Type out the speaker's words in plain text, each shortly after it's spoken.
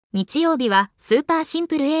日曜日はスーパーシン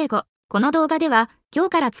プル英語。この動画では今日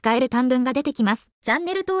から使える短文が出てきます。チャン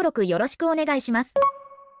ネル登録よろしくお願いします。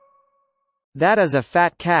That is a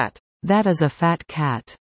fat cat. That is a fat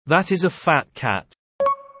cat. That is a fat cat.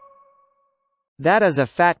 That is a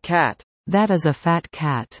fat cat. That is a fat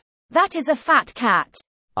cat. That is a fat cat.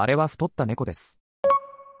 あれは太った猫です。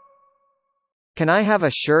Can I have a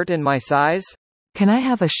shirt in my size? Can I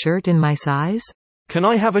have a shirt in my size? Can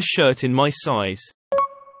I have a shirt in my size?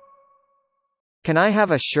 Can I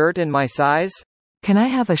have a shirt in my size? Can I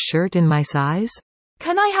have a shirt in my size?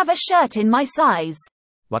 Can I have a shirt in my size?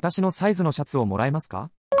 私のサイズのシャツをもらえますか？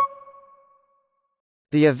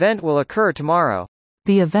 The event will occur tomorrow.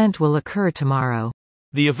 The event will occur tomorrow.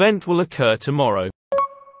 The event will occur tomorrow.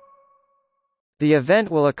 The event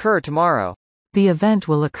will occur tomorrow. The event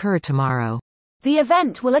will occur tomorrow. The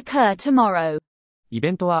event will occur tomorrow. イ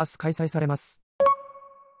ベントは明日開催されます。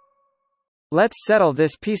Let's settle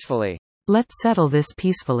this peacefully. Let's settle this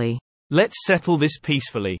peacefully. Let's settle this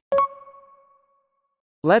peacefully.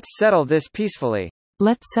 Let's settle this peacefully.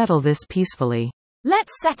 Let's settle this peacefully.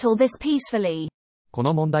 Let's settle this peacefully. こ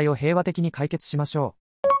の問題を平和的に解決しましょ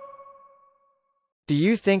Do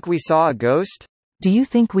you think we saw a ghost? Do you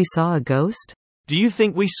think we saw a ghost? Do you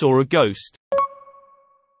think we saw a ghost?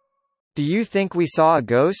 Do you think we saw a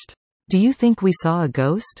ghost? Do you think we saw a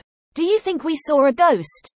ghost? Do you think we saw a ghost?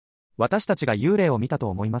 う。私たちが幽霊を見たと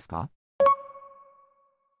思いますか？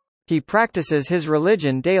 He practices his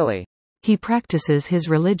religion daily. He practices his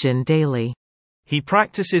religion daily. He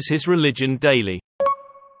practices his religion daily.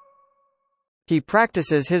 He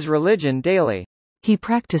practices his religion daily. He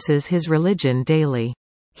practices his religion daily.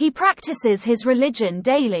 He practices his religion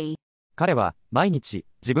daily. 彼は毎日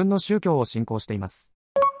自分の宗教を信仰しています。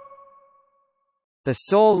The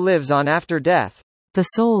soul lives on after death. The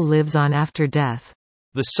soul lives on after death.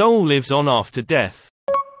 The soul lives on after death.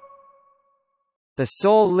 The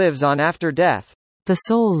soul lives on after death. The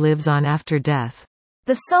soul lives on after death.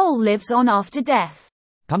 The soul lives on after death.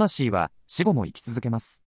 魂は死後も生き続けま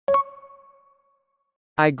す。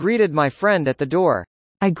I greeted my friend at the door.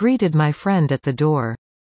 I greeted my friend at the door.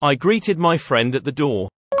 I greeted my friend at the door.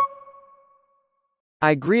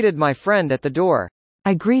 I greeted my friend at the door.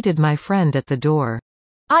 I greeted my friend at the door.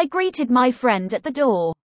 I greeted my friend at the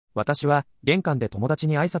door. 私は玄関で友達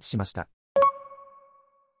に挨拶しました。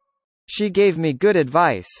She gave me good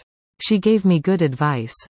advice. She gave me good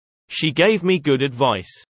advice. She gave me good advice.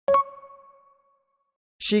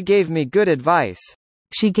 She gave me good advice.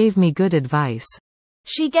 She gave me good advice.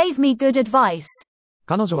 She gave me good advice.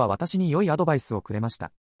 彼女は私に良いアドバイスをくれまし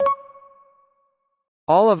た。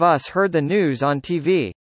All of us heard the news on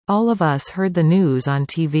TV. All of us heard the news on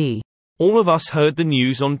TV. All of us heard the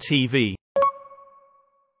news on TV.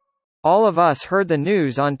 All of us heard the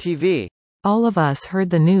news on TV. All of us heard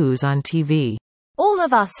the news on TV. All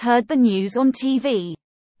of us heard the news on TV.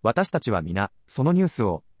 私たちは皆、そのニュース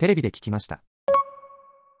をテレビで聞きました。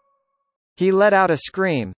He let out a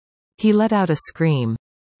scream. He let out a scream.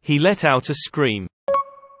 He let out a scream.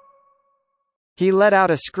 He let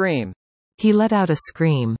out a scream. He let out a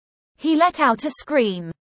scream. He let out a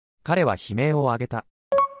scream. 彼は悲鳴を上げた。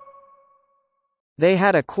They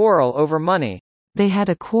had a quarrel over money. They had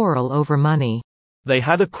a quarrel over money. They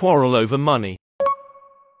had a quarrel over money.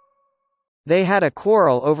 They had a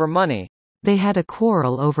quarrel over money. They had a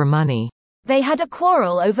quarrel over money. They had a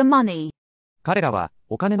quarrel over money. 彼らは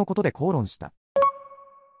お金のことで口論した。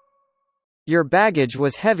Your baggage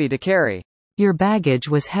was heavy to carry. Your baggage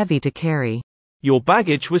was heavy to carry. Your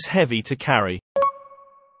baggage was heavy to carry.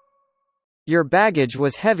 Your baggage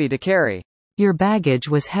was heavy to carry. Your baggage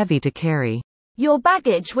was heavy to carry. Your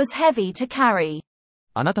baggage was heavy to carry.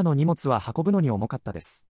 あなたの荷物は運ぶのに重かったで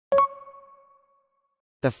す。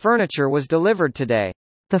The furniture was delivered today.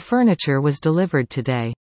 The furniture was delivered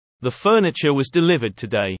today. The furniture was delivered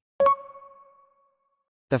today.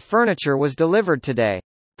 The furniture was delivered today.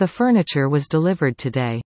 The furniture was delivered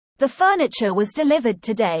today. The furniture was delivered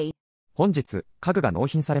today. 本日、家具が納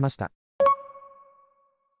品されました。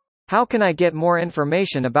How can I get more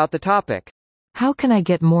information about the topic? How can I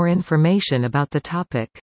get more information about the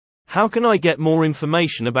topic? How can I get more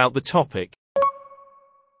information about the topic?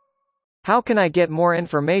 How can I get more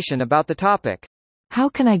information about the topic? How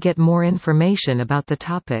can I get more information about the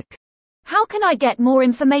topic? How can I get more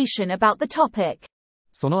information about the topic?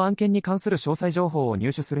 その案件に関する詳細情報を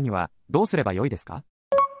入手するにはどうすればよいですか？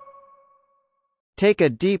 Take a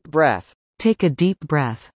deep breath. Take a deep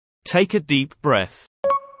breath. Take a deep breath.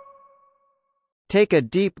 Take a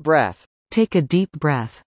deep breath. Take a deep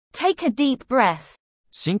breath. Take a deep breath.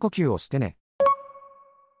 深呼吸をしてね。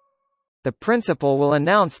The principal will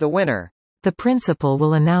announce the winner. The principal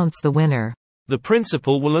will announce the winner. The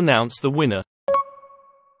principal will announce the winner.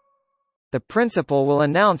 The principal will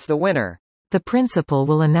announce the winner. The principal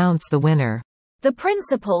will announce the winner. The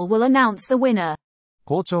principal will announce the winner.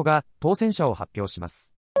 校長が当選者を発表しま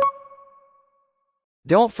す。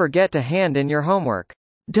Don't forget to hand in your homework.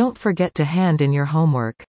 Don't forget to hand in your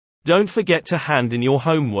homework. Don't forget to hand in your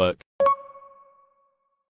homework.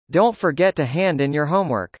 Don't forget to hand in your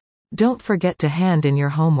homework. Don't forget to hand in your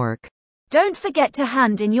homework. Don't forget to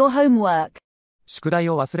hand in your homework. 宿題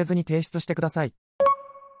を忘れずに提出してください。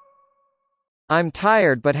I'm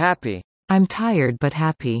tired but happy. I'm tired but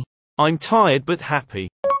happy. I'm tired but happy.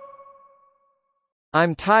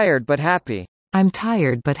 I'm tired but happy. I'm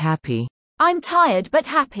tired but happy. I'm tired but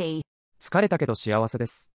happy. 疲れたけど幸せで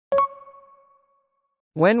す。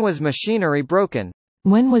When was machinery broken?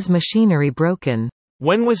 When was machinery broken?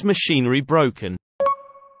 When was machinery broken?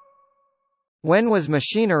 When was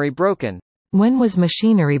machinery broken? When was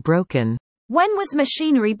machinery broken? When was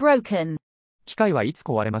machinery broken? 機械はいつ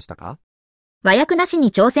壊れましたか？和訳なし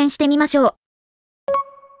に挑戦してみましょう。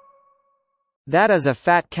That is a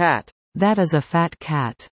fat cat. That is a fat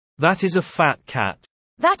cat. That is a fat cat.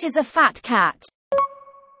 That is a fat cat.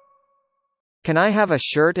 Can I have a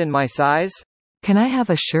shirt in my size? Can I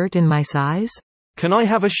have a shirt in my size? Can I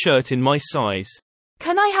have a shirt in my size?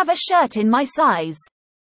 Can I have a shirt in my size?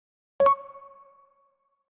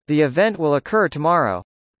 The event will occur tomorrow.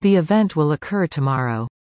 The event will occur tomorrow.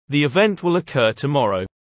 The event will occur tomorrow.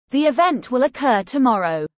 The event will occur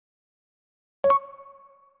tomorrow.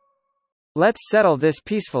 Let's settle this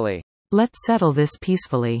peacefully. Let's settle this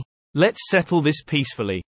peacefully. Let's settle this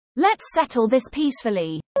peacefully. Let's settle this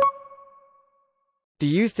peacefully. Do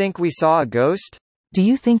you think we saw a ghost? Do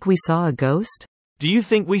you think we saw a ghost? Do you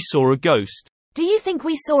think we saw a ghost? Do you think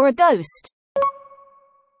we saw a ghost?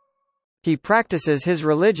 He practices his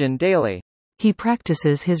religion daily. He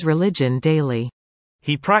practices his religion daily.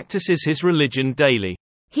 He practices his religion daily.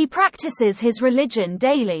 He practices his religion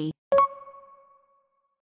daily.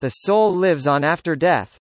 The soul lives on after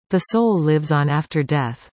death. The soul lives on after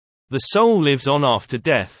death. The soul lives on after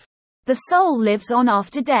death. The soul lives on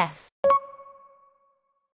after death.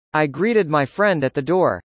 I greeted my friend at the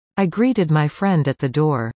door. I greeted my friend at the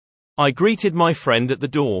door. I greeted my friend at the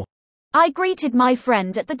door. I greeted my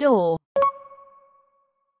friend at the door.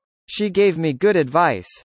 She gave me good advice.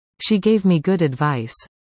 She gave me good advice.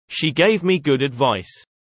 She gave me good advice.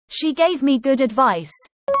 She gave me good advice.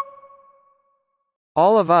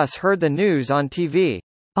 All of us heard the news on TV.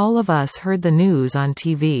 All of us heard the news on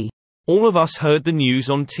TV. All of us heard the news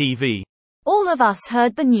on TV. All of us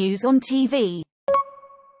heard the news on TV.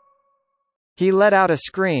 He let out a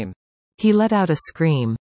scream. He let out a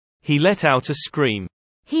scream. He let out a scream.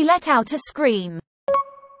 He let out a scream.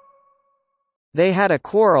 They had a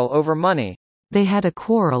quarrel over money. They had a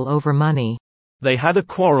quarrel over money. They had a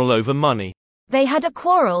quarrel over money. They had a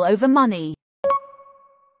quarrel over money.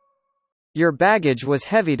 Your baggage was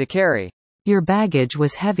heavy to carry. Your baggage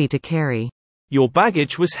was heavy to carry. Your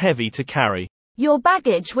baggage was heavy to carry. Your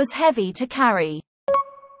baggage was heavy to carry.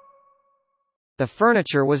 The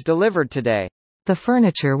furniture was delivered today. The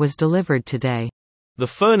furniture was delivered today. The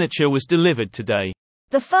furniture was delivered today.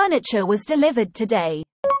 The furniture was delivered today.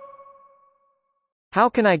 How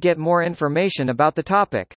can I get more information about the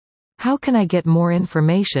topic? How can I get more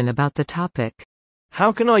information about the topic?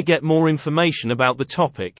 How can I get more information about the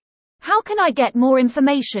topic? How can I get more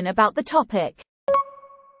information about the topic?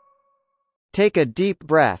 Take a deep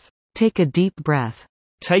breath. Take a deep breath.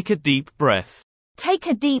 Take a deep breath. Take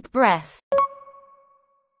a deep breath.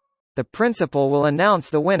 The principal will announce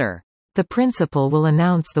the winner. The principal will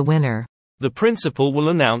announce the winner. The principal will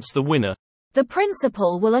announce the winner. The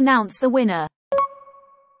principal will announce the winner.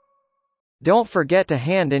 Don't forget to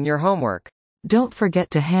hand in your homework. Don't forget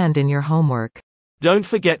to hand in your homework. Don't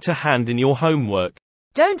forget to hand in your homework.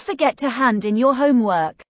 Don't forget to hand in your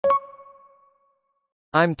homework.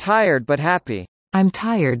 I'm tired but happy. I'm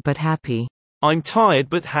tired but happy. I'm tired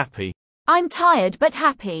but happy. I'm tired but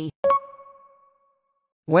happy.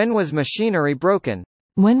 When was machinery broken?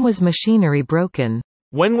 When was machinery broken?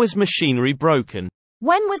 When was machinery broken?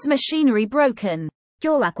 When was machinery broken?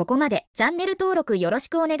 今日はここまで。チャンネル登録よろし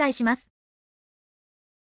くお願いします。